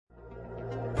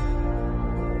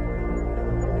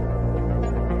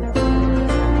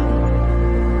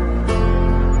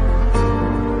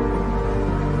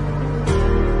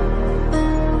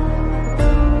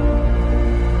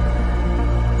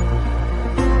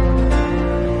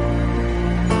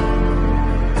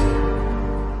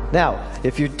Now,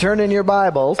 if you turn in your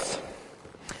Bibles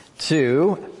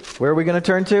to, where are we going to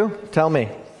turn to? Tell me.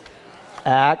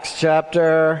 Acts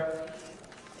chapter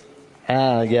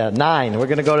 9. We're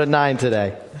going to go to 9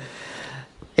 today.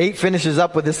 8 finishes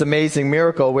up with this amazing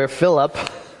miracle where Philip,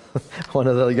 one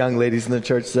of the young ladies in the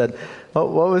church said, what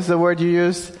was the word you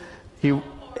used?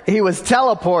 He was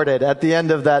teleported at the end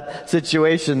of that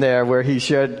situation there where he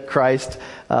shared Christ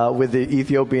with the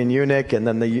Ethiopian eunuch, and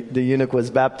then the eunuch was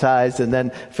baptized, and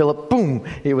then Philip, boom,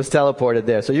 he was teleported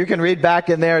there. So you can read back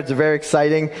in there. It's very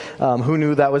exciting. Who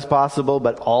knew that was possible?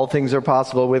 But all things are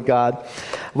possible with God.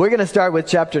 We're going to start with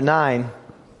chapter 9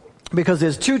 because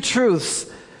there's 2 truths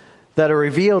that are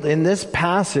revealed in this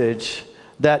passage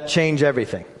that change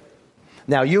everything.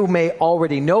 Now, you may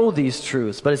already know these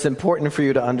truths, but it's important for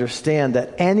you to understand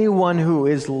that anyone who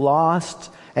is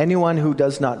lost, anyone who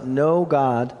does not know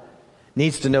God,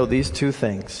 needs to know these 2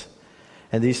 things.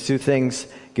 And these 2 things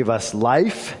give us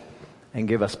life and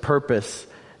give us purpose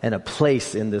and a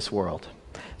place in this world.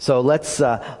 So let's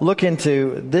look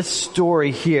into this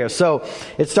story here. So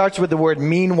it starts with the word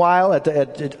meanwhile at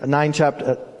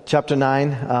chapter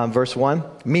 9, verse 1.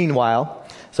 Meanwhile.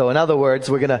 So in other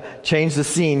words, we're going to change the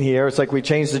scene here. It's like we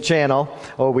change the channel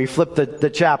or we flip the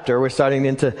chapter. We're starting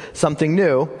into something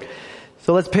new.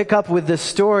 So let's pick up with this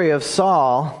story of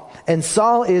Saul. And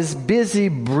Saul is busy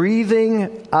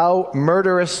breathing out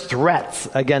murderous threats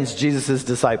against Jesus'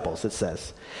 disciples, it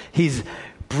says. He's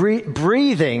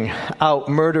breathing out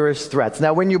murderous threats.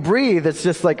 Now, when you breathe, it's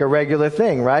just like a regular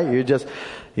thing, right? You just,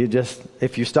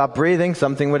 if you stop breathing,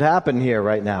 something would happen here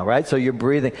right now, right? So you're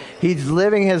breathing. He's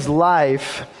living his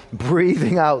life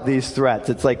breathing out these threats.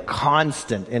 It's like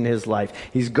constant in his life.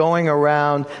 He's going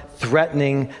around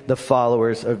threatening the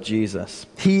followers of Jesus.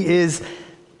 He is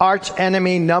arch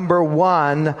enemy number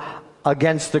 1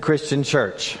 against the Christian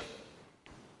church.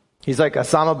 He's like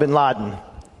Osama bin Laden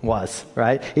was,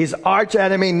 right? He's arch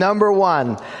enemy number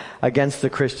 1 against the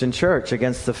Christian church,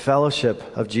 against the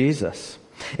fellowship of Jesus.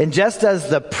 And just as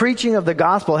the preaching of the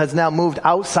gospel has now moved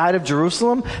outside of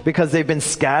Jerusalem because they've been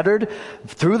scattered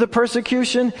through the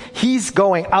persecution, he's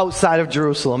going outside of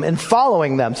Jerusalem and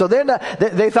following them. So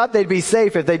they thought they'd be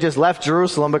safe if they just left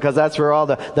Jerusalem because that's where all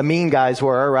the mean guys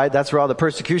were, right? That's where all the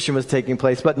persecution was taking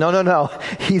place. But no.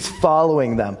 He's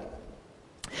following them.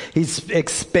 He's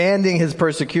expanding his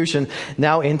persecution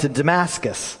now into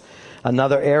Damascus,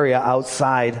 another area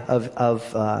outside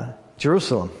of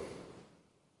Jerusalem.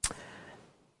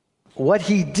 What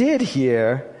he did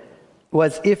here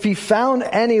was if he found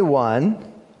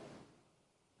anyone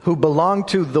who belonged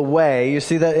to the way, you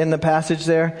see that in the passage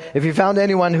there? If he found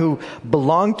anyone who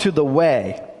belonged to the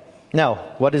way. Now,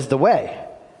 what is the way?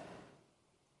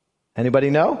 Anybody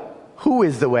know? Who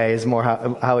is the way is more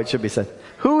how it should be said.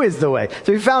 Who is the way?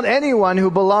 So he found anyone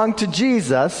who belonged to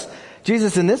Jesus.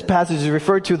 Jesus in this passage is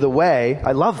referred to the way.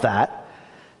 I love that.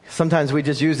 Sometimes we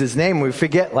just use his name. We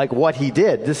forget like what he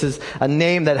did. This is a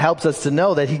name that helps us to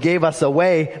know that he gave us a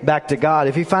way back to God.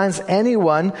 If he finds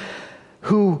anyone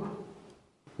who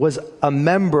was a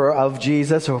member of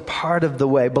Jesus or part of the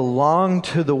way, belonged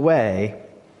to the way,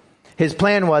 his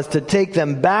plan was to take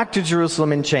them back to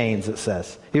Jerusalem in chains, it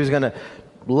says. He was going to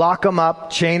lock them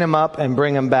up, chain them up, and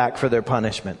bring them back for their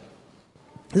punishment.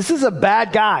 This is a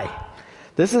bad guy.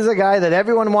 This is a guy that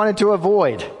everyone wanted to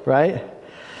avoid, right?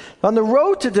 On the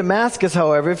road to Damascus,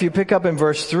 however, if you pick up in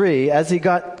verse 3, as he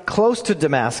got close to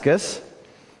Damascus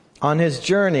on his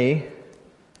journey,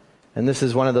 and this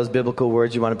is one of those biblical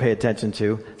words you want to pay attention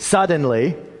to,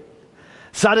 suddenly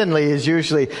is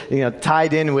usually,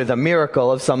 tied in with a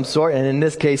miracle of some sort, and in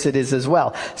this case it is as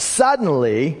well.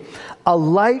 Suddenly, a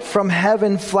light from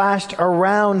heaven flashed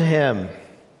around him.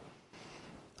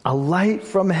 A light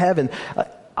from heaven.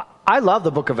 I love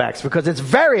the book of Acts because it's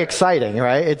very exciting,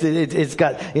 right? It's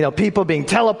got, people being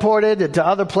teleported to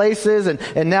other places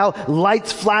and now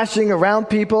lights flashing around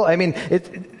people. I mean,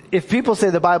 if people say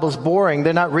the Bible's boring,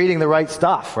 they're not reading the right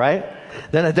stuff, right?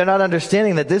 They're not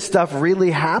understanding that this stuff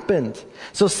really happened.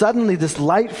 So suddenly this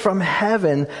light from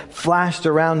heaven flashed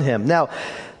around him. Now,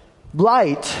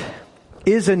 light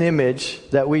is an image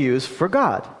that we use for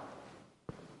God.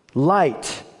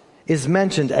 Light is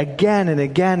mentioned again and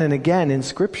again and again in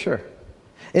Scripture.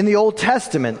 In the Old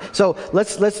Testament. So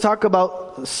let's talk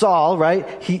about Saul,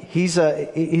 right? He's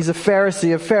a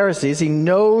Pharisee of Pharisees. He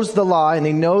knows the law and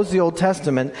he knows the Old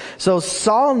Testament. So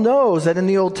Saul knows that in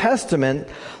the Old Testament,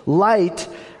 light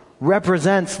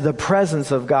represents the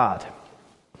presence of God.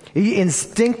 He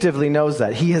instinctively knows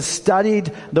that. He has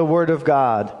studied the Word of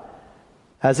God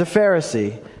as a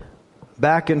Pharisee,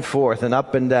 back and forth and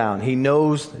up and down. He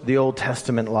knows the Old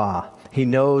Testament law. He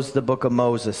knows the book of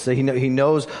Moses. So he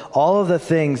knows all of the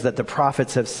things that the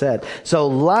prophets have said. So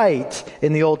light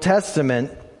in the Old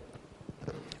Testament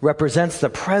represents the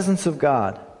presence of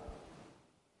God.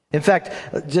 In fact,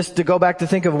 just to go back to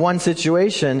think of one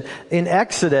situation, in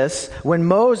Exodus, when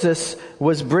Moses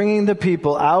was bringing the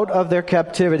people out of their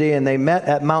captivity and they met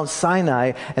at Mount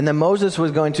Sinai, and then Moses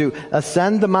was going to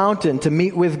ascend the mountain to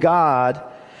meet with God,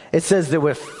 it says there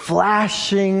was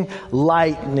flashing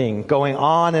lightning going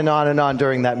on and on and on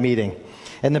during that meeting.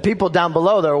 And the people down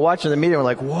below that were watching the meeting were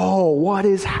like, whoa, what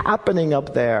is happening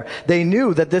up there? They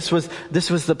knew that this was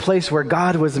the place where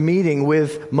God was meeting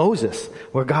with Moses,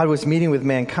 where God was meeting with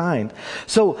mankind.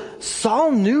 So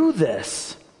Saul knew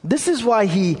this. This is why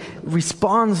he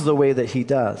responds the way that he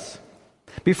does.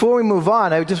 Before we move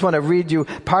on, I just want to read you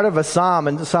part of a psalm,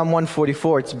 in Psalm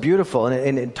 144. It's beautiful,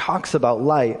 and it talks about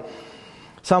light.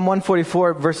 Psalm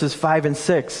 144, verses 5 and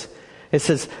 6. It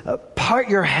says, part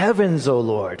your heavens, O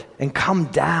Lord, and come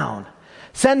down.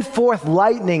 Send forth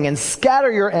lightning and scatter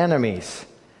your enemies.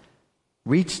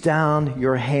 Reach down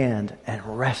your hand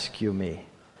and rescue me.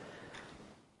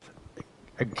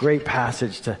 A great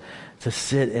passage to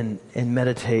sit and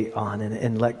meditate on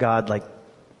and let God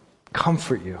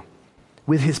comfort you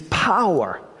with his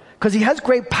power. Because he has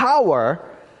great power.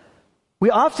 We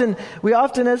often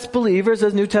as believers,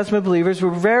 as New Testament believers,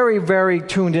 we're very, very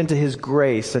tuned into his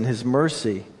grace and his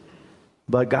mercy.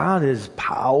 But God is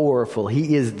powerful.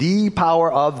 He is the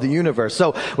power of the universe.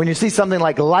 So when you see something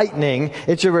like lightning,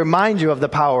 it should remind you of the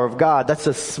power of God. That's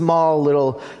a small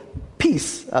little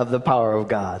piece of the power of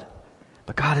God.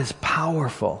 But God is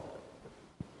powerful.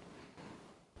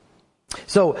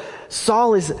 So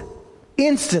Saul is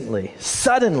instantly,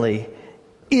 suddenly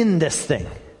in this thing.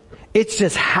 It's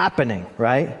just happening,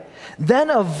 right? Then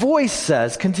a voice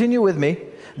says, continue with me.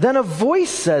 Then a voice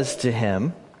says to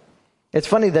him, it's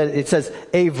funny that it says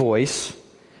a voice.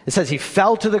 It says he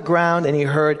fell to the ground and he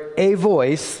heard a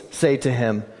voice say to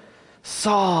him,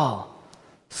 Saul,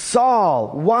 Saul,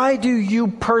 why do you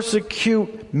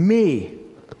persecute me?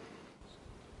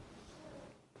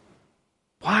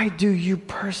 Why do you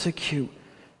persecute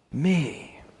me?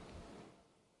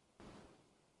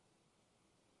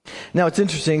 Now, it's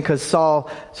interesting because Saul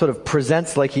sort of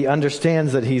presents like he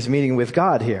understands that he's meeting with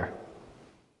God here.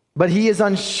 But he is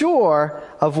unsure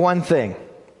of one thing.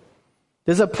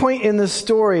 There's a point in the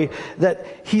story that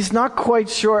he's not quite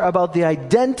sure about the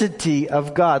identity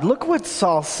of God. Look what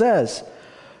Saul says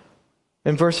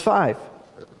in verse 5.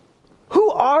 Who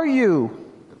are you,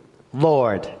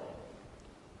 Lord?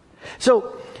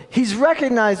 So he's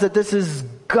recognized that this is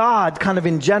God kind of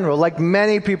in general, like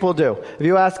many people do. If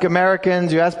you ask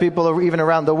Americans, you ask people even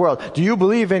around the world, do you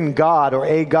believe in God or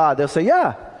a God? They'll say,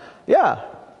 yeah,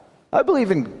 I believe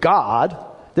in God.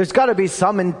 There's got to be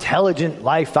some intelligent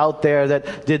life out there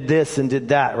that did this and did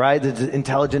that, right? The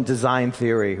intelligent design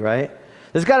theory, right?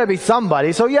 There's got to be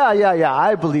somebody. So yeah,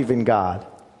 I believe in God.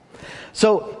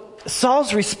 So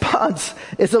Saul's response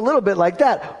is a little bit like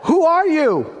that. Who are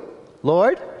you,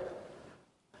 Lord?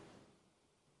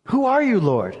 Who are you,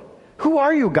 Lord? Who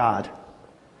are you, God?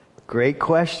 Great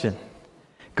question.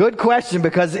 Good question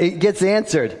because it gets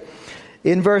answered.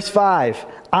 In verse 5,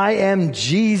 I am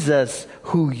Jesus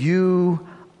who you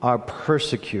are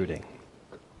persecuting.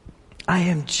 I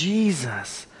am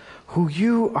Jesus who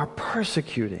you are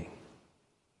persecuting.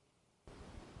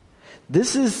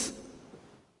 This is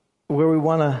where we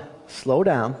want to slow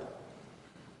down.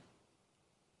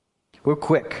 We're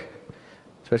quick.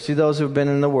 Especially those who've been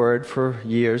in the Word for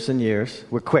years and years.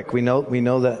 We're quick. We know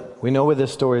where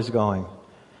this story is going.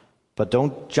 But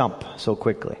don't jump so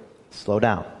quickly. Slow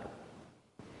down.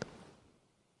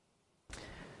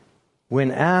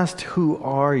 When asked, who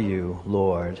are you,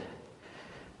 Lord?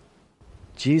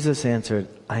 Jesus answered,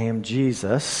 I am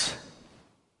Jesus,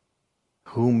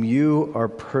 whom you are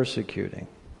persecuting.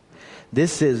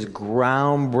 This is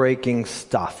groundbreaking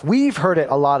stuff. We've heard it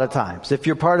a lot of times. If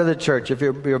you're part of the church, if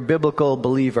you're a biblical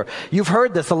believer, you've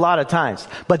heard this a lot of times.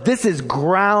 But this is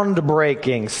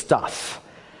groundbreaking stuff.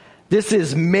 This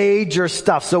is major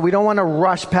stuff. So we don't want to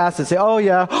rush past and say, oh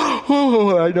yeah,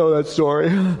 I know that story.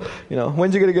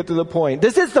 When's you going to get to the point?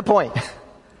 This is the point.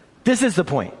 This is the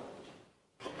point.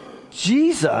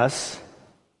 Jesus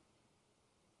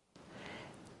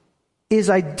is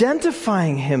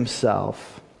identifying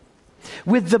himself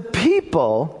with the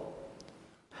people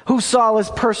who Saul is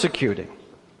persecuting.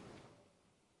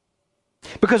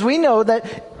 Because we know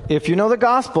that, if you know the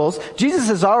Gospels, Jesus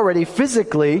has already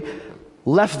physically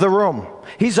left the room.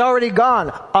 He's already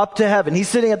gone up to heaven. He's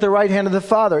sitting at the right hand of the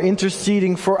Father,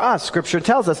 interceding for us, Scripture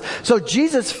tells us. So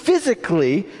Jesus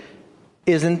physically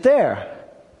isn't there.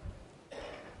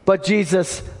 But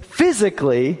Jesus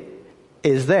physically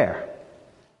is there.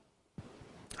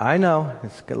 I know,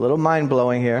 it's a little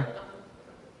mind-blowing here.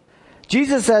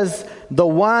 Jesus as the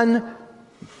one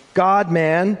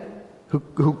God-man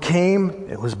who came,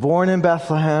 it was born in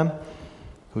Bethlehem,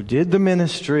 who did the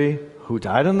ministry, who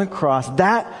died on the cross,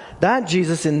 that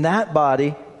Jesus in that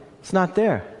body, it's not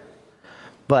there.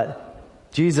 But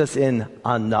Jesus in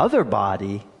another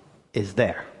body is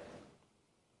there.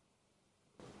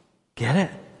 Get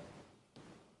it?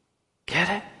 Get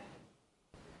it?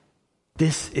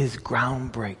 This is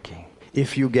groundbreaking,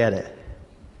 if you get it.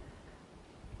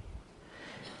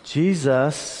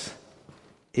 Jesus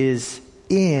is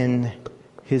in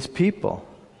his people.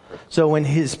 So when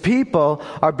his people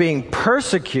are being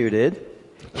persecuted,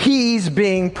 he's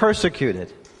being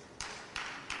persecuted.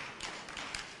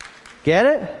 Get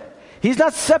it? He's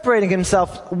not separating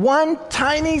himself one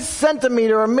tiny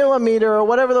centimeter or millimeter or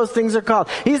whatever those things are called.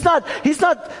 He's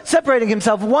not separating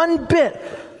himself one bit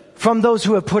from those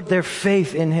who have put their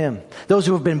faith in him. Those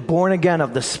who have been born again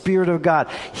of the Spirit of God.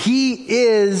 He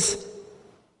is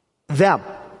them.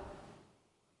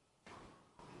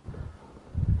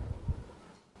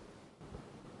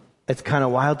 It's kind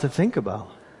of wild to think about.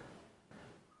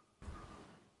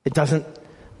 It doesn't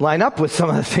line up with some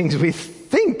of the things we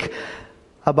think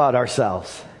about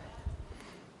ourselves.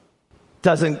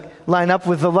 Doesn't line up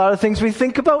with a lot of things we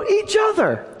think about each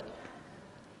other.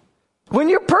 When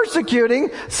you're persecuting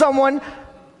someone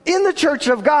in the church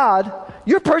of God,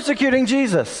 you're persecuting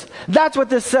Jesus. That's what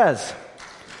this says.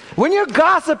 When you're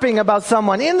gossiping about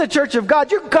someone in the church of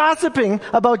God, you're gossiping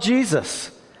about Jesus.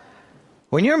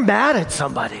 When you're mad at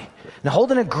somebody and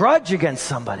holding a grudge against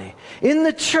somebody in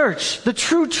the church, the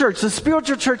true church, the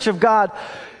spiritual church of God,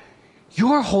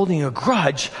 you're holding a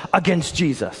grudge against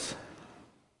Jesus.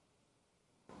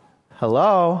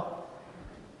 Hello?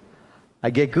 I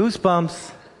get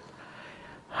goosebumps.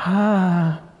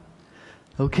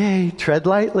 Okay, tread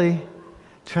lightly.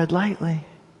 Tread lightly.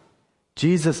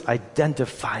 Jesus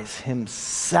identifies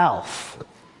himself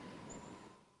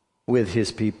with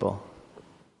his people.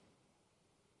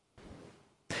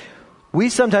 We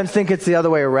sometimes think it's the other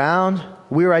way around.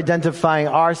 We're identifying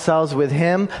ourselves with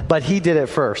him, but he did it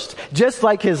first. Just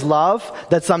like his love,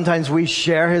 that sometimes we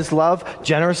share his love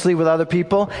generously with other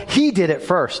people, he did it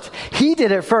first. He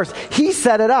did it first. He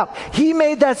set it up. He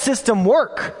made that system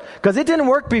work, because it didn't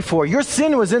work before. Your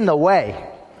sin was in the way.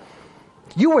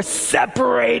 You were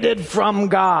separated from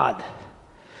God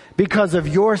because of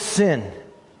your sin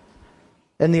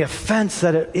and the offense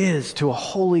that it is to a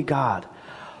holy God.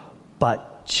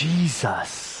 But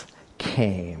Jesus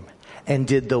came and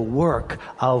did the work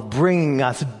of bringing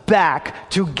us back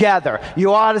together.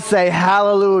 You ought to say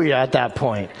hallelujah at that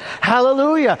point.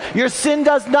 Hallelujah. Your sin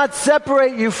does not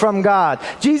separate you from God.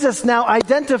 Jesus now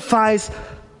identifies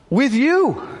with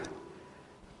you.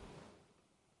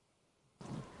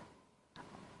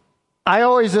 I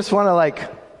always just want to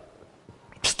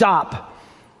stop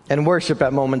and worship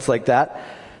at moments like that.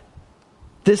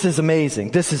 This is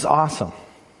amazing. This is awesome.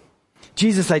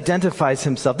 Jesus identifies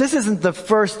himself. This isn't the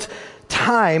first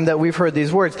time that we've heard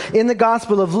these words. In the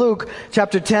Gospel of Luke,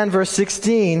 chapter 10, verse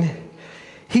 16,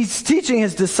 he's teaching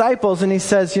his disciples and he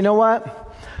says, you know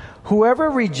what? Whoever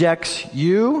rejects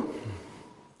you,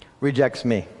 rejects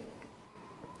me.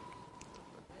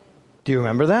 Do you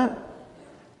remember that?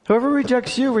 Whoever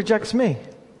rejects you, rejects me.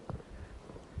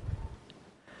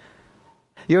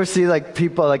 You ever see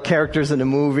people, characters in a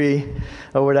movie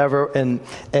or whatever, and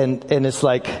it's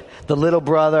like the little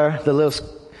brother, the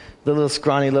little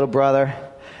scrawny little brother,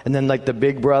 and then the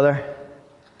big brother,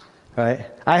 right?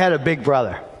 I had a big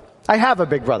brother. I have a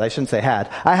big brother. I shouldn't say had.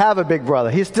 I have a big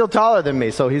brother. He's still taller than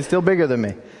me, so he's still bigger than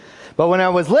me. But when I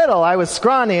was little, I was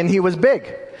scrawny and he was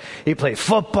big. He played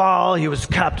football. He was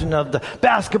captain of the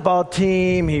basketball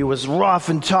team. He was rough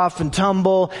and tough and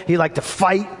tumble. He liked to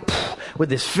fight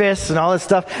with his fists and all this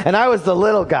stuff. And I was the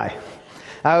little guy.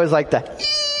 I was like help!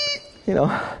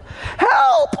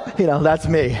 That's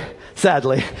me.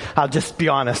 Sadly, I'll just be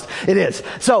honest. It is.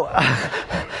 So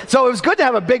it was good to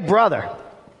have a big brother.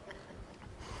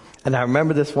 And I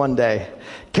remember this one day.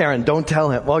 Karen, don't tell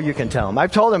him. Well, you can tell him.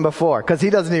 I've told him before because he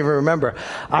doesn't even remember.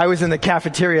 I was in the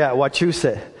cafeteria at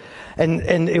Wachusett.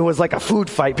 And it was like a food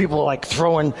fight. People were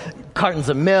throwing cartons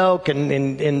of milk and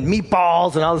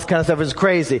meatballs and all this kind of stuff. It was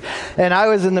crazy. And I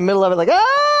was in the middle of it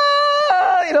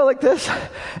like this.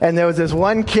 And there was this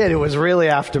one kid who was really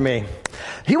after me.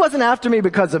 He wasn't after me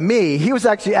because of me. He was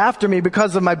actually after me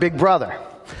because of my big brother.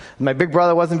 My big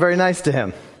brother wasn't very nice to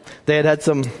him. They had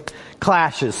some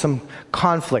clashes, some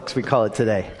conflicts, we call it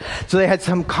today. So they had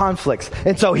some conflicts.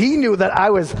 And so he knew that I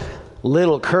was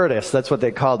Little Curtis. That's what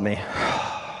they called me.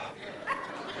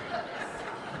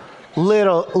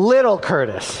 Little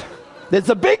Curtis. There's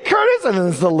the big Curtis and then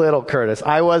there's the little Curtis.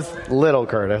 I was little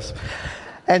Curtis.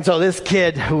 And so this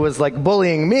kid who was like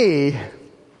bullying me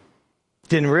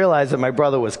didn't realize that my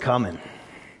brother was coming.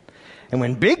 And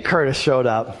when big Curtis showed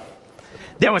up,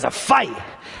 there was a fight.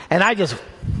 And I just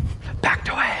backed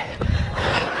away.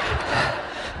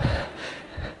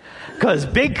 Because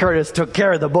big Curtis took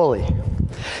care of the bully.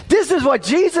 This is what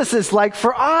Jesus is like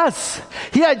for us.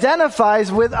 He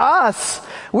identifies with us.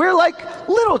 We're like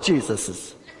little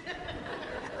Jesuses.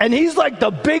 And he's like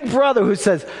the big brother who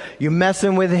says, you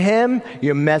messing with him,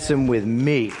 you're messing with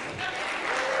me.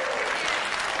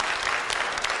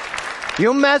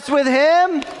 You mess with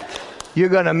him, you're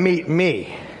going to meet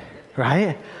me.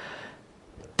 Right?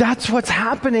 That's what's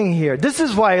happening here. This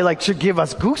is why it should give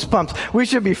us goosebumps. We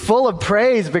should be full of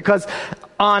praise because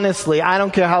honestly, I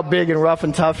don't care how big and rough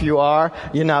and tough you are,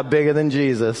 you're not bigger than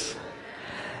Jesus.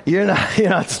 You're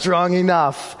not strong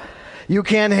enough. You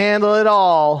can't handle it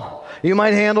all. You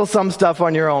might handle some stuff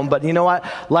on your own, but you know what?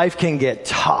 Life can get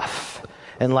tough,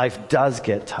 and life does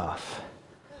get tough.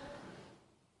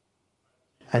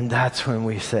 And that's when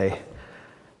we say,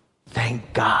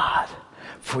 thank God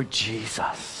for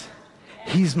Jesus.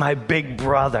 He's my big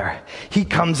brother. He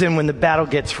comes in when the battle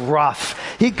gets rough.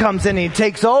 He comes in and he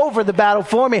takes over the battle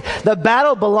for me. The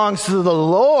battle belongs to the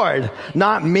Lord,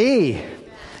 not me.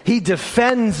 He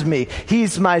defends me.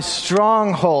 He's my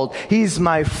stronghold. He's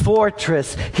my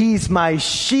fortress. He's my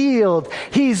shield.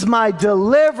 He's my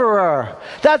deliverer.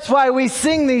 That's why we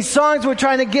sing these songs. We're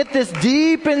trying to get this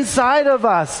deep inside of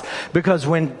us. Because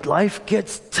when life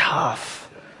gets tough,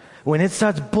 when it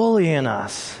starts bullying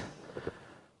us,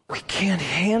 we can't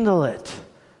handle it.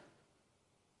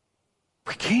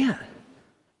 We can't.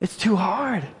 It's too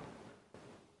hard.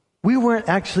 We weren't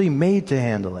actually made to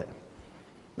handle it.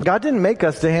 God didn't make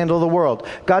us to handle the world.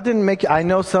 God didn't make you. I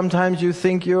know sometimes you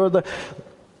think you're the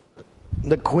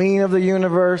queen of the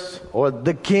universe or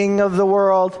the king of the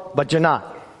world, but you're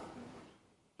not.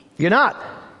 You're not.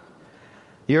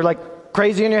 You're like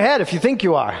crazy in your head if you think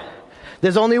you are.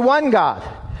 There's only one God,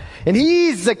 and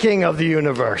He's the king of the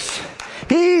universe.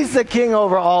 He's the king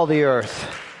over all the earth.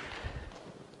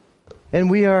 And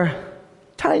we are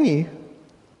tiny,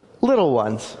 little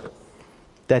ones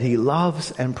that He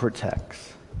loves and protects.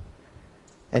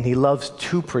 And He loves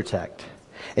to protect.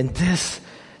 And this,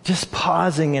 just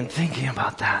pausing and thinking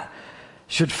about that,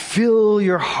 should fill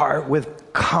your heart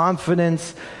with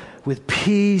confidence, with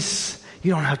peace.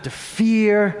 You don't have to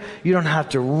fear. You don't have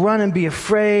to run and be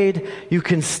afraid. You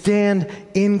can stand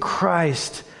in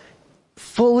Christ,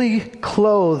 fully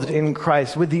clothed in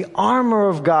Christ, with the armor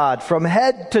of God from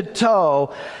head to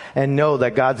toe, and know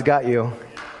that God's got you.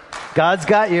 God's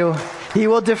got you. He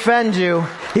will defend you.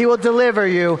 He will deliver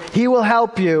you. He will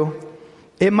help you.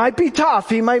 It might be tough.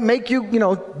 He might make you,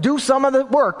 do some of the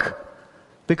work,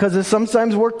 because there's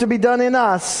sometimes work to be done in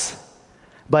us.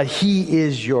 But He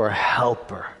is your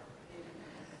helper.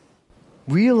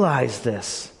 Realize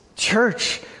this.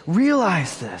 Church,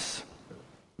 realize this.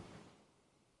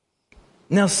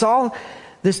 Now, Saul,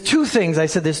 there's two things. I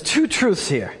said there's two truths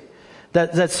here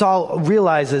that Saul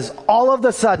realizes all of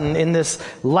a sudden in this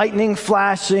lightning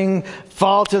flashing,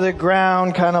 fall to the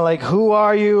ground, kind of like, who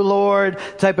are you, Lord,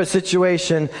 type of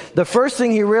situation. The first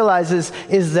thing he realizes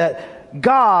is that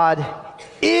God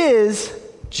is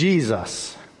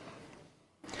Jesus.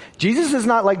 Jesus is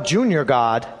not like junior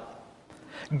God.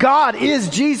 God is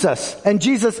Jesus, and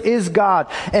Jesus is God.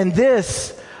 And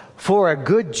this, for a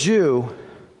good Jew,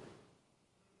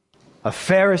 a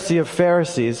Pharisee of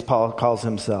Pharisees, Paul calls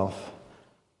himself,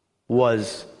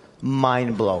 was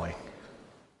mind-blowing.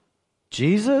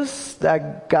 Jesus,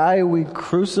 that guy we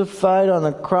crucified on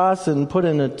the cross and put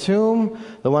in a tomb,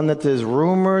 the one that there's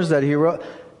rumors that he wrote,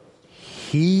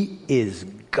 He is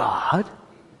God?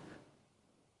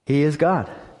 He is God.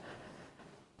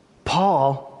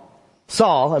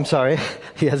 Saul,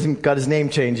 he hasn't got his name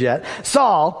changed yet.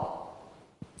 Saul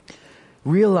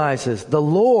realizes the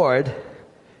Lord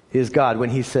is God when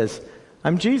he says,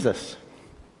 I'm Jesus,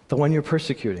 the one you're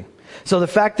persecuting. So the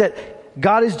fact that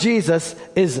God is Jesus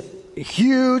is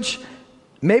huge.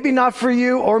 Maybe not for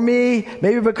you or me.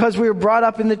 Maybe because we were brought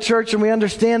up in the church and we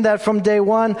understand that from day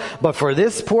one. But for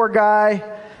this poor guy,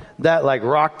 that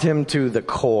rocked him to the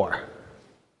core.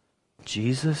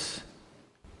 Jesus?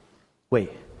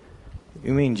 Wait.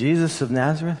 You mean Jesus of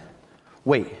Nazareth?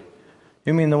 Wait.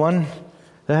 You mean the one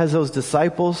that has those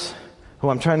disciples who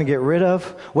I'm trying to get rid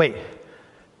of? Wait.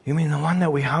 You mean the one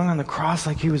that we hung on the cross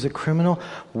like he was a criminal?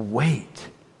 Wait.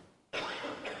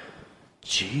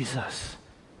 Jesus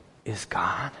is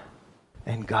God,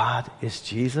 and God is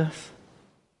Jesus?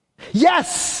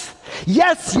 Yes!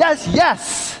 Yes, yes,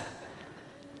 yes!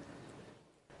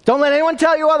 Don't let anyone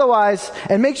tell you otherwise,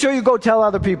 and make sure you go tell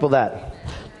other people that.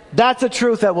 That's a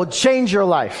truth that will change your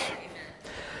life.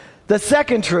 The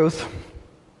second truth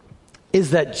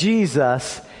is that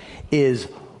Jesus is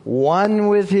one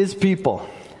with his people.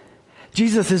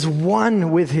 Jesus is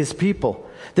one with his people.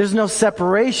 There's no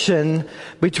separation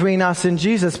between us and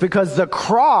Jesus because the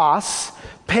cross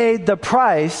paid the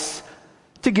price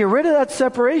to get rid of that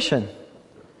separation,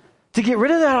 to get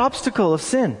rid of that obstacle of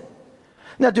sin.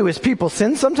 Now, do his people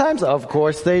sin sometimes? Of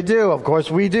course they do. Of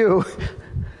course we do.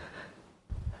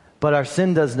 But our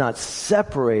sin does not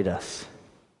separate us.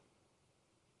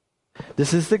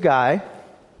 This is the guy,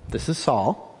 this is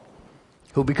Saul,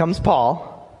 who becomes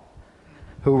Paul,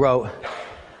 who wrote,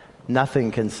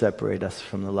 "Nothing can separate us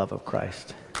from the love of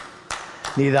Christ.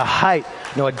 Neither height,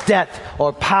 nor depth,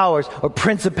 or powers, or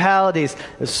principalities,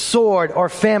 sword, or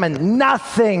famine.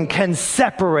 Nothing can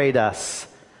separate us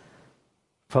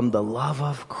from the love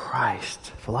of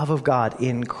Christ, the love of God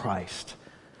in Christ."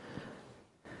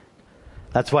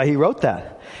 That's why he wrote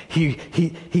that.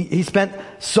 He spent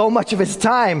so much of his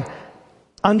time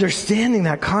understanding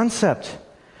that concept.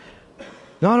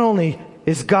 Not only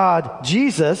is God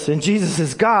Jesus, and Jesus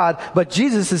is God, but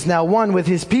Jesus is now one with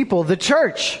his people, the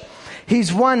church.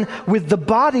 He's one with the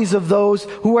bodies of those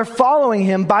who are following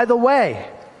him by the way,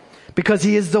 because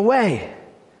he is the way.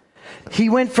 He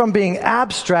went from being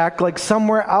abstract, like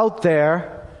somewhere out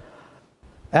there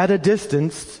at a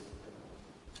distance,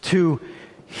 to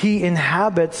he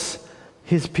inhabits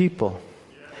his people.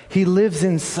 He lives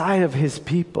inside of his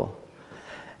people.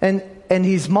 And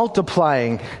he's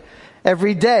multiplying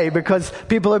every day because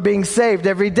people are being saved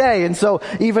every day. And so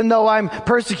even though I'm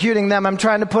persecuting them, I'm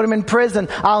trying to put them in prison,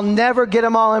 I'll never get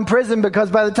them all in prison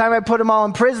because by the time I put them all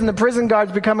in prison, the prison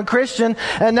guards become a Christian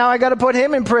and now I got to put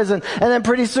him in prison. And then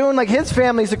pretty soon, like his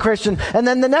family's a Christian and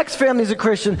then the next family's a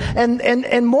Christian.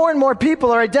 And more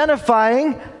people are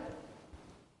identifying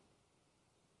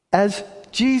as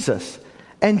Jesus.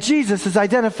 And Jesus is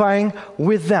identifying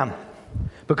with them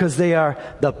because they are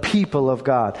the people of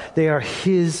God. They are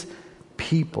his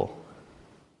people.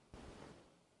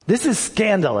 This is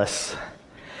scandalous.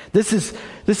 This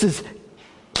is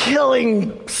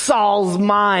killing Saul's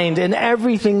mind and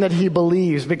everything that he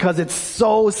believes because it's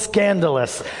so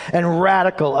scandalous and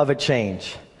radical of a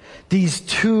change. These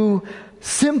two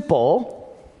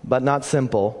simple, but not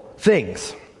simple,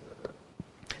 things.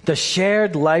 The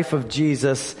shared life of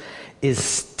Jesus is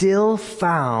still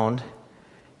found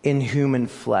in human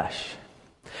flesh.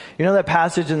 You know that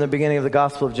passage in the beginning of the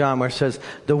Gospel of John where it says,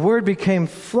 the Word became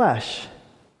flesh.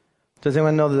 Does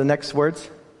anyone know the next words?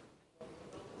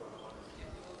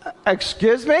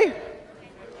 Excuse me?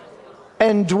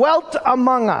 And dwelt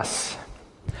among us.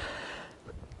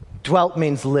 Dwelt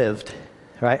means lived,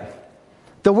 right?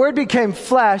 The Word became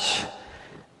flesh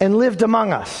and lived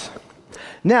among us.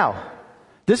 Now,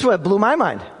 this is what blew my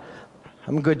mind.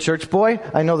 I'm a good church boy.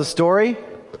 I know the story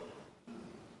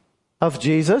of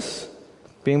Jesus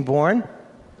being born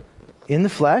in the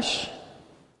flesh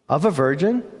of a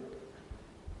virgin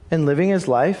and living his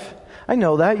life. I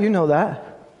know that. You know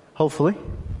that. Hopefully.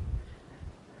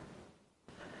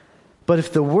 But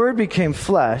if the Word became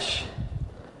flesh,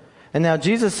 and now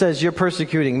Jesus says, you're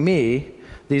persecuting me,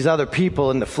 these other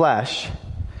people in the flesh,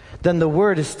 then the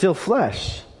Word is still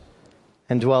flesh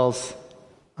and dwells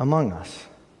among us.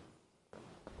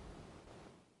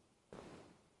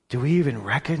 Do we even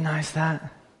recognize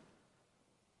that?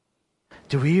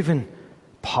 Do we even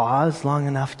pause long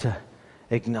enough to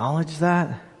acknowledge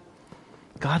that?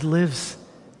 God lives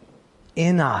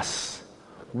in us,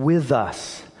 with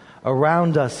us,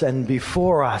 around us and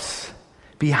before us,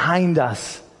 behind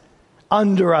us,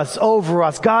 under us, over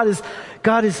us.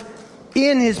 God is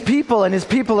in his people and his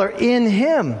people are in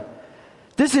him.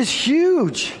 This is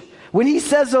huge. When he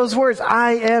says those words,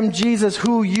 I am Jesus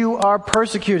who you are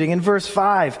persecuting, in verse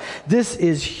 5, this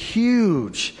is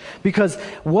huge. Because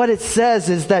what it says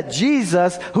is that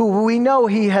Jesus, who we know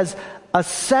he has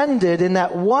ascended in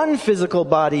that one physical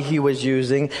body he was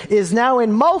using, is now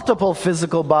in multiple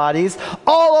physical bodies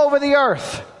all over the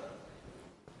earth.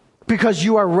 Because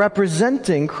you are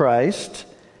representing Christ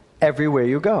everywhere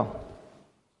you go.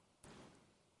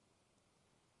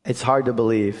 It's hard to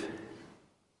believe.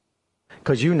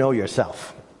 Because you know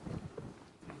yourself.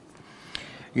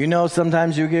 You know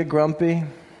sometimes you get grumpy.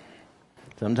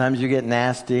 Sometimes you get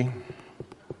nasty.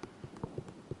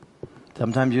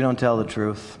 Sometimes you don't tell the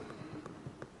truth.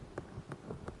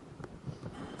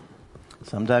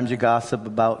 Sometimes you gossip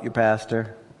about your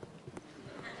pastor.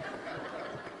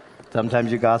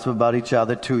 Sometimes you gossip about each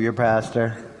other to your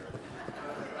pastor.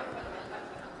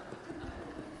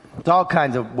 It's all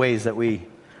kinds of ways that we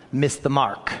miss the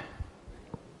mark.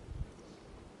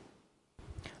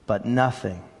 But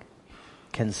nothing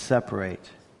can separate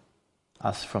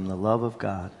us from the love of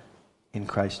God in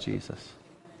Christ Jesus.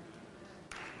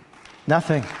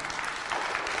 Nothing.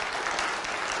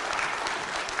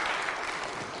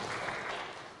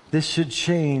 This should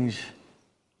change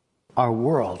our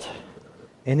world.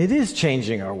 And it is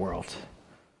changing our world.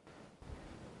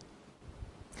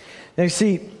 Now you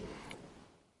see,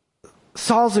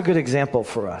 Saul's a good example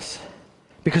for us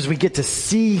because we get to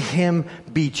see him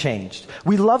be changed.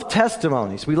 We love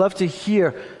testimonies. We love to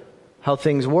hear how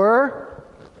things were,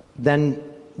 then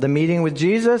the meeting with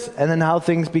Jesus, and then how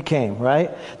things became, right?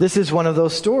 This is one of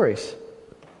those stories.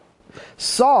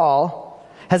 Saul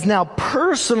has now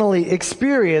personally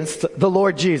experienced the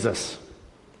Lord Jesus.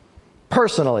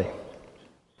 Personally.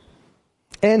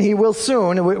 And he will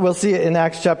soon, we'll see it in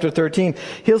Acts chapter 13,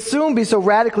 he'll soon be so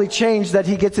radically changed that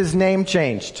he gets his name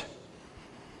changed.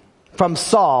 From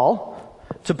Saul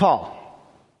to Paul.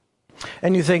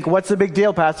 And you think, what's the big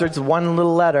deal, Pastor? It's one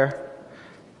little letter.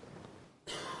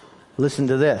 Listen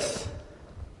to this.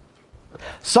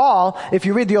 Saul, if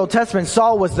you read the Old Testament,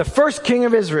 Saul was the first king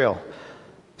of Israel.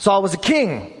 Saul was a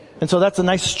king. And so that's a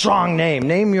nice strong name.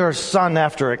 Name your son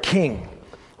after a king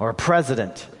or a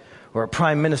president or a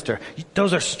prime minister.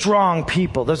 Those are strong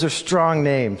people. Those are strong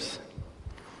names.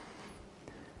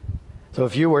 So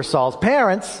if you were Saul's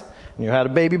parents and you had a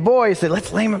baby boy, you say,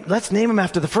 let's name him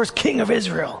after the first king of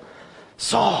Israel,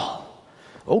 Saul.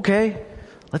 Okay,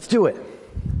 let's do it.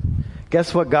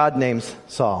 Guess what God names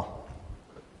Saul?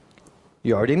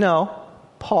 You already know.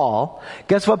 Paul.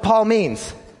 Guess what Paul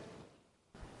means?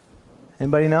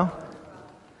 Anybody know?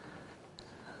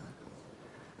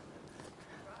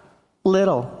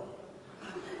 Little.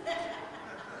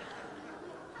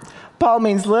 Paul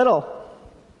means little.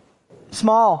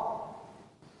 Small.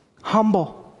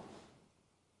 Humble.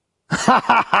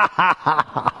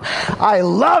 I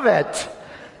love it.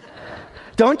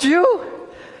 Don't you?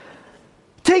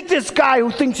 Take this guy who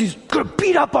thinks he's going to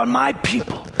beat up on my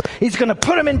people. He's going to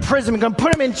put him in prison. He's going to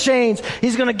put him in chains.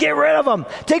 He's going to get rid of him.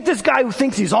 Take this guy who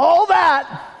thinks he's all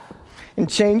that and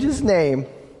change his name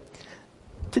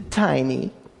to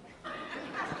Tiny.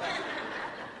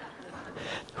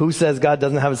 Who says God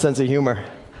doesn't have a sense of humor?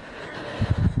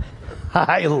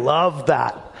 I love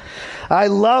that. I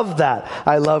love that.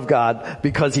 I love God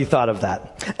because he thought of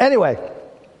that. Anyway,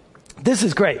 this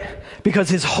is great because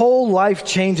his whole life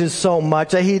changes so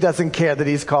much that he doesn't care that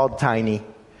he's called Tiny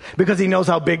because he knows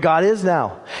how big God is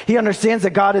now. He understands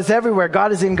that God is everywhere.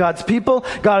 God is in God's people.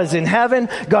 God is in heaven.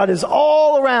 God is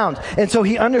all around. And so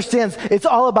he understands it's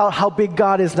all about how big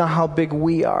God is, not how big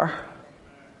we are.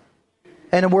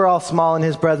 And we're all small in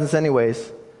his presence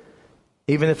anyways,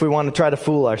 even if we want to try to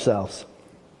fool ourselves.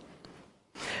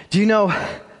 Do you know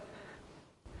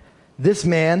this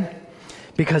man,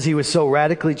 because he was so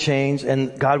radically changed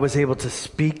and God was able to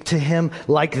speak to him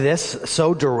like this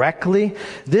so directly,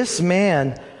 this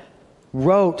man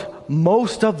wrote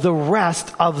most of the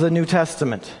rest of the New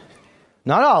Testament.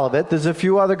 Not all of it. There's a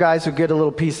few other guys who get a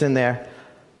little piece in there.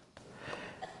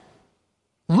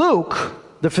 Luke,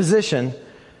 the physician,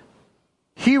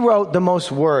 he wrote the most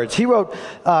words. He wrote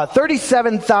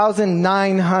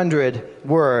 37,900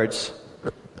 words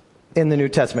in the New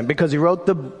Testament because he wrote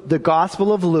the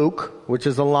Gospel of Luke, which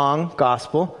is a long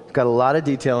gospel. It's got a lot of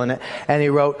detail in it. And he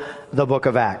wrote the book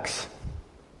of Acts.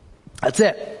 That's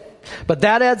it. But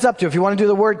that adds up to, if you want to do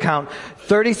the word count,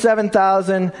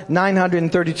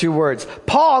 37,932 words.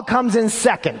 Paul comes in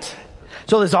second.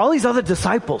 So there's all these other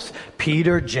disciples.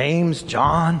 Peter, James,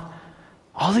 John.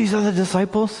 All these other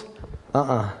disciples.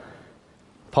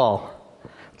 Paul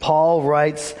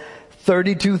writes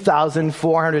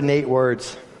 32,408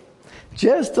 words.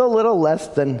 Just a little less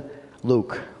than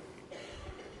Luke.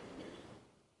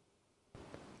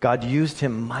 God used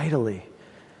him mightily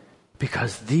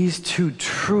because these two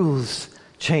truths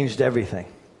changed everything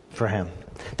for him.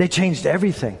 They changed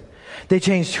everything. They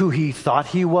changed who he thought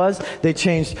he was. They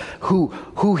changed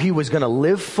who he was going to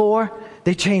live for.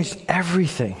 They changed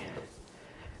everything.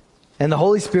 And the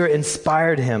Holy Spirit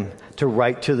inspired him to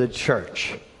write to the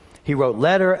church. He wrote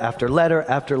letter after letter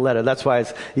after letter. That's why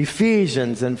it's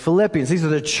Ephesians and Philippians. These are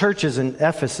the churches in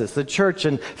Ephesus, the church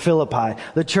in Philippi,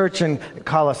 the church in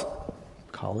Colossae?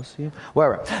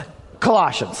 Wherever.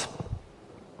 Colossians.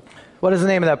 What is the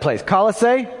name of that place?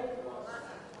 Colossae?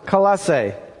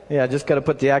 Colossae. Yeah, just got to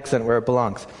put the accent where it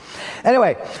belongs.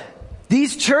 Anyway,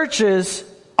 these churches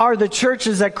are the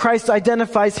churches that Christ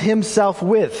identifies himself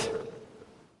with.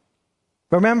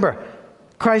 Remember,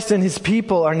 Christ and his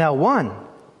people are now one.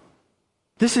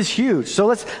 This is huge. So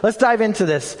let's dive into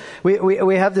this.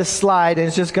 We have this slide, and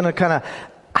it's just going to kind of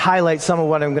highlight some of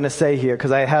what I'm going to say here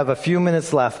because I have a few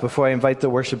minutes left before I invite the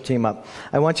worship team up.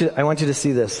 I want you to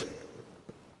see this.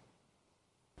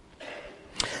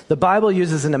 The Bible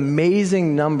uses an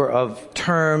amazing number of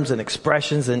terms and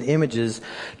expressions and images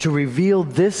to reveal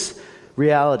this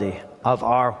reality of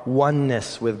our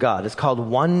oneness with God. It's called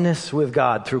oneness with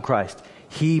God through Christ.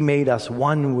 He made us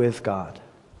one with God.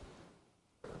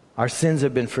 Our sins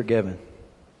have been forgiven.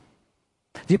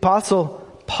 The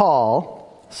Apostle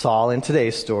Paul, Saul in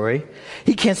today's story,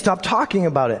 he can't stop talking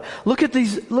about it. Look at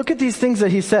these things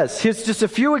that he says. Here's just a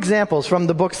few examples from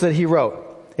the books that he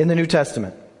wrote in the New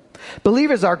Testament.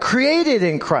 Believers are created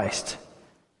in Christ.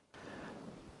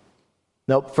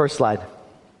 Nope, first slide.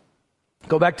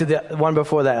 Go back to the one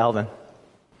before that, Alvin.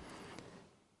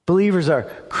 Believers are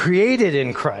created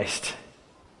in Christ.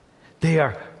 They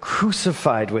are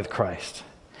crucified with Christ.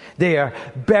 They are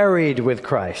buried with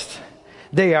Christ.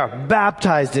 They are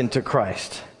baptized into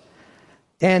Christ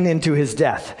and into his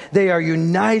death. They are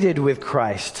united with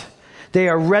Christ. They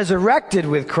are resurrected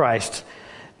with Christ.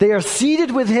 They are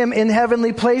seated with him in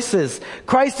heavenly places.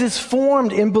 Christ is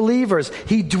formed in believers.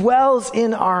 He dwells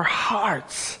in our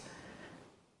hearts.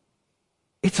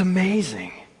 It's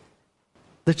amazing.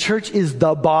 The church is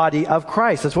the body of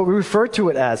Christ. That's what we refer to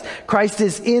it as. Christ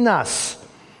is in us.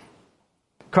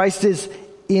 Christ is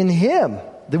in him.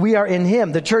 We are in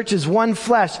him. The church is one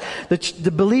flesh.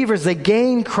 The believers, they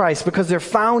gain Christ because they're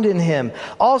found in him.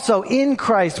 Also, in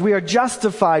Christ, we are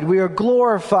justified. We are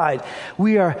glorified.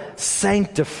 We are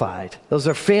sanctified. Those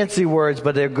are fancy words,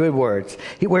 but they're good words.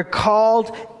 We're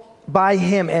called by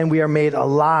him and we are made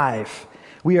alive.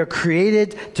 We are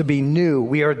created to be new.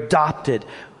 We are adopted.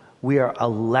 We are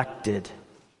elected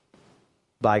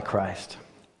by Christ.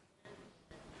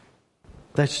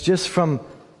 That's just from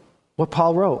what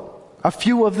Paul wrote. A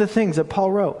few of the things that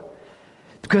Paul wrote.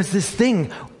 Because this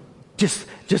thing just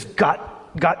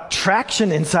got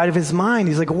traction inside of his mind.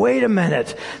 He's like, wait a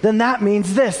minute. Then that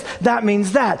means this. That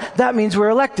means that. That means we're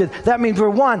elected. That means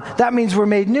we're one. That means we're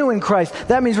made new in Christ.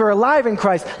 That means we're alive in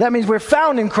Christ. That means we're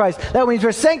found in Christ. That means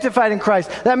we're sanctified in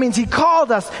Christ. That means he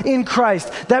called us in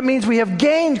Christ. That means we have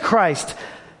gained Christ.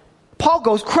 Paul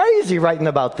goes crazy writing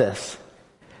about this.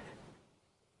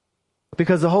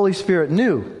 Because the Holy Spirit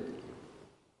knew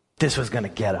this was going to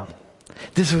get him.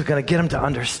 This was going to get him to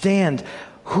understand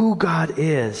who God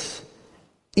is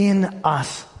in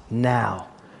us now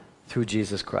through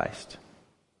Jesus Christ.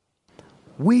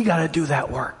 We got to do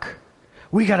that work.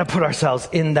 We got to put ourselves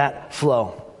in that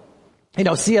flow. You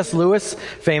know, C.S. Lewis,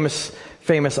 famous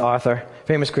author,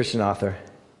 famous Christian author,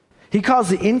 he calls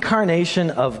the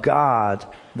incarnation of God,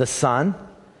 the Son,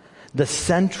 the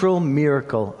central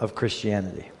miracle of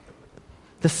Christianity.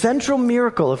 The central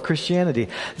miracle of Christianity.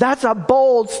 That's a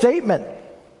bold statement.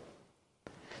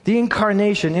 The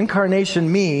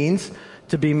incarnation means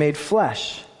to be made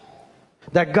flesh.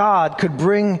 That God could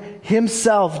bring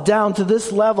himself down to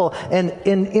this level and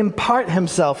impart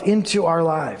himself into our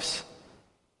lives.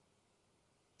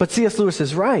 But C.S. Lewis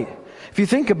is right. If you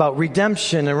think about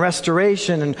redemption and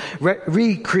restoration and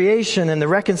recreation and the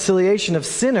reconciliation of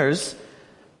sinners,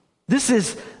 this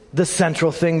is the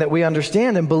central thing that we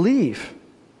understand and believe.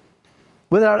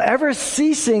 Without ever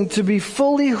ceasing to be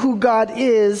fully who God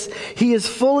is, he is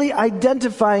fully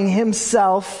identifying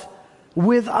himself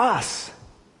with us.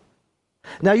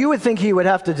 Now you would think he would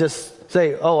have to just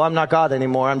say, oh, I'm not God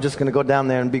anymore. I'm just going to go down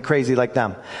there and be crazy like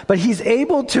them. But he's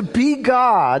able to be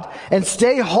God and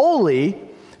stay holy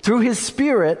through his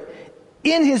Spirit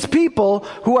in his people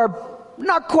who are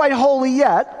not quite holy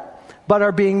yet, but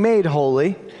are being made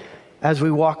holy as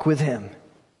we walk with him,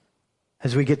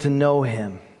 as we get to know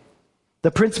him. The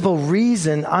principal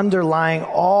reason underlying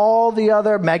all the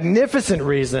other magnificent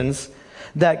reasons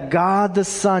that God the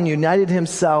Son united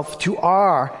himself to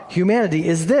our humanity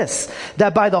is this,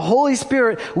 that by the Holy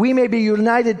Spirit we may be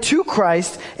united to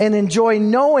Christ and enjoy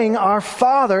knowing our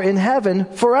Father in heaven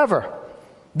forever.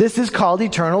 This is called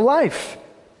eternal life.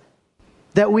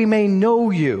 That we may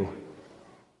know you,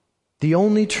 the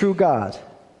only true God,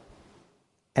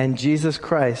 and Jesus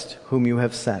Christ whom you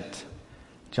have sent.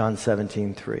 John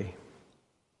 17:3.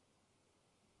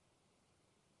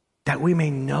 That we may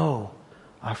know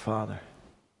our Father.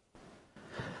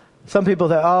 Some people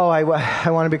think, oh, I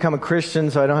want to become a Christian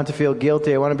so I don't have to feel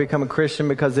guilty. I want to become a Christian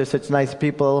because they're such nice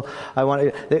people.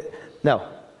 No.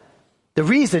 The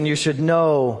reason you should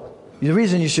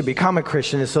become a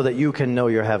Christian is so that you can know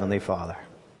your Heavenly Father.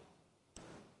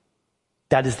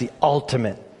 That is the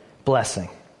ultimate blessing.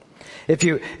 If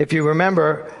you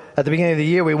remember, at the beginning of the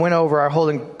year, we went over our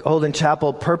Holden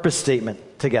Chapel purpose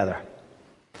statement together.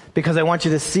 Because I want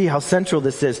you to see how central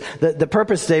this is. The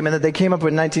purpose statement that they came up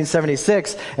with in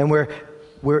 1976, and we're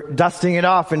we're dusting it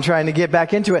off and trying to get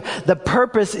back into it. The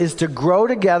purpose is to grow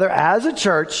together as a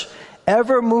church,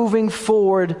 ever moving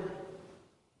forward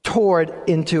toward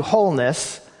into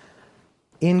wholeness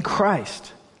in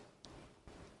Christ.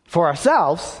 For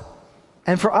ourselves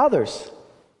and for others.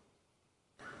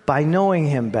 By knowing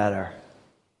Him better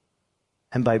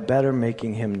and by better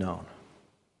making Him known.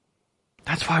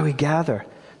 That's why we gather.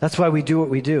 That's why we do what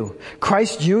we do.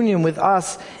 Christ's union with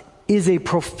us is a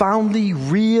profoundly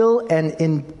real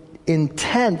and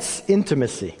intense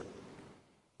intimacy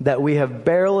that we have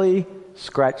barely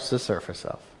scratched the surface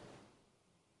of.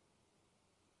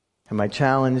 And my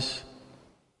challenge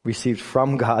received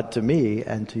from God to me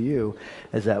and to you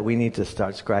is that we need to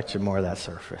start scratching more of that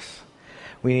surface.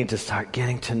 We need to start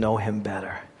getting to know Him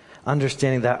better.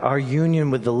 Understanding that our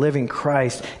union with the living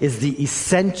Christ is the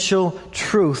essential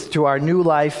truth to our new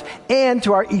life and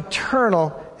to our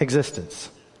eternal existence.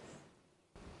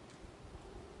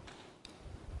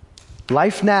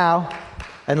 Life now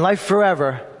and life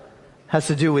forever has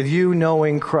to do with you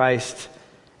knowing Christ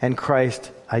and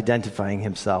Christ identifying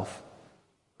Himself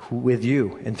with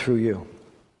you and through you.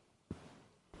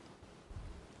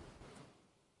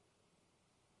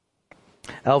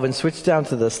 Alvin, switch down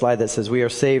to the slide that says we are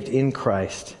saved in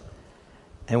Christ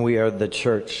and we are the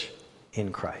church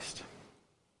in Christ.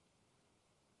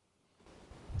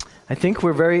 I think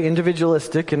we're very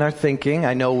individualistic in our thinking.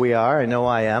 I know we are. I know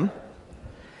I am.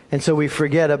 And so we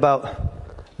forget about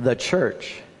the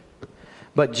church.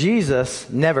 But Jesus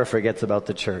never forgets about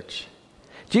the church.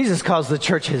 Jesus calls the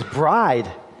church His bride,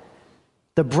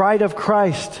 the bride of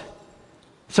Christ.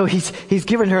 So he's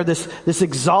given her this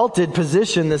exalted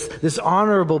position, this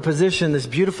honorable position, this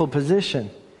beautiful position.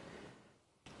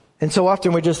 And so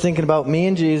often we're just thinking about me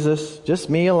and Jesus, just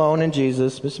me alone and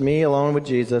Jesus, just me alone with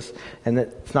Jesus. And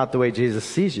that's not the way Jesus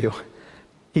sees you.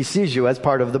 He sees you as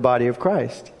part of the body of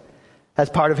Christ, as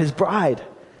part of His bride.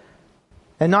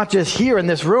 And not just here in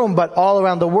this room, but all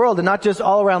around the world. And not just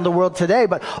all around the world today,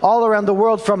 but all around the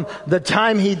world from the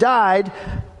time He died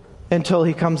until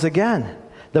He comes again.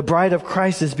 The bride of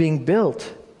Christ is being built.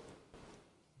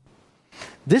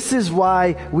 This is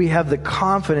why we have the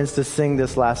confidence to sing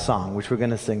this last song, which we're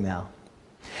going to sing now.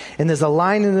 And there's a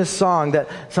line in this song that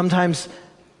sometimes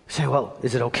you say, well,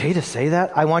 is it okay to say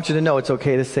that? I want you to know it's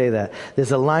okay to say that.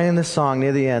 There's a line in the song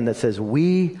near the end that says,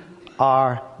 we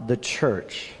are the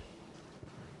church.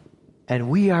 And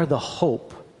we are the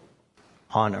hope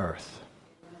on earth.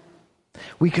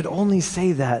 We could only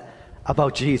say that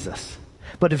about Jesus.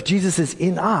 But if Jesus is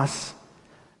in us,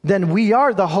 then we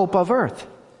are the hope of earth.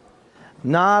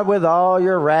 Not with all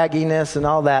your ragginess and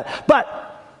all that,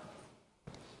 but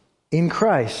in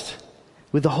Christ,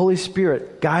 with the Holy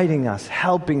Spirit guiding us,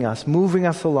 helping us, moving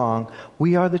us along,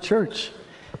 we are the church.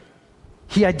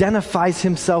 He identifies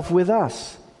Himself with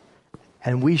us,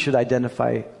 and we should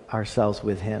identify ourselves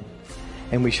with Him.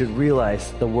 And we should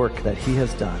realize the work that He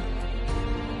has done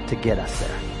to get us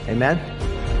there.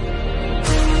 Amen?